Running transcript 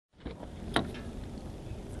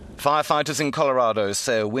Firefighters in Colorado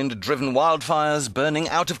say wind-driven wildfires burning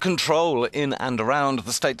out of control in and around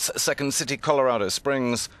the state's second city, Colorado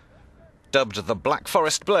Springs. Dubbed the Black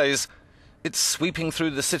Forest Blaze, it's sweeping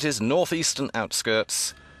through the city's northeastern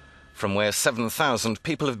outskirts. From where 7,000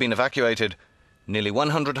 people have been evacuated, nearly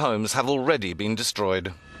 100 homes have already been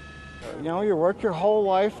destroyed. You know, you work your whole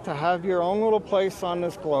life to have your own little place on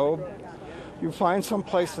this globe. You find some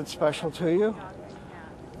place that's special to you,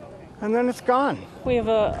 and then it's gone. We have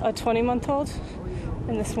a 20-month-old,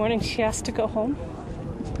 and this morning she has to go home.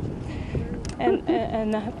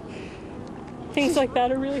 And things like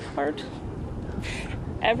that are really hard.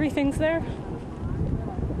 Everything's there.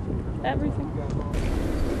 Everything.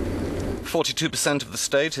 42% of the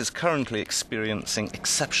state is currently experiencing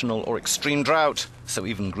exceptional or extreme drought, so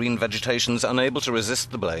even green vegetation's unable to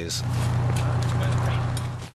resist the blaze.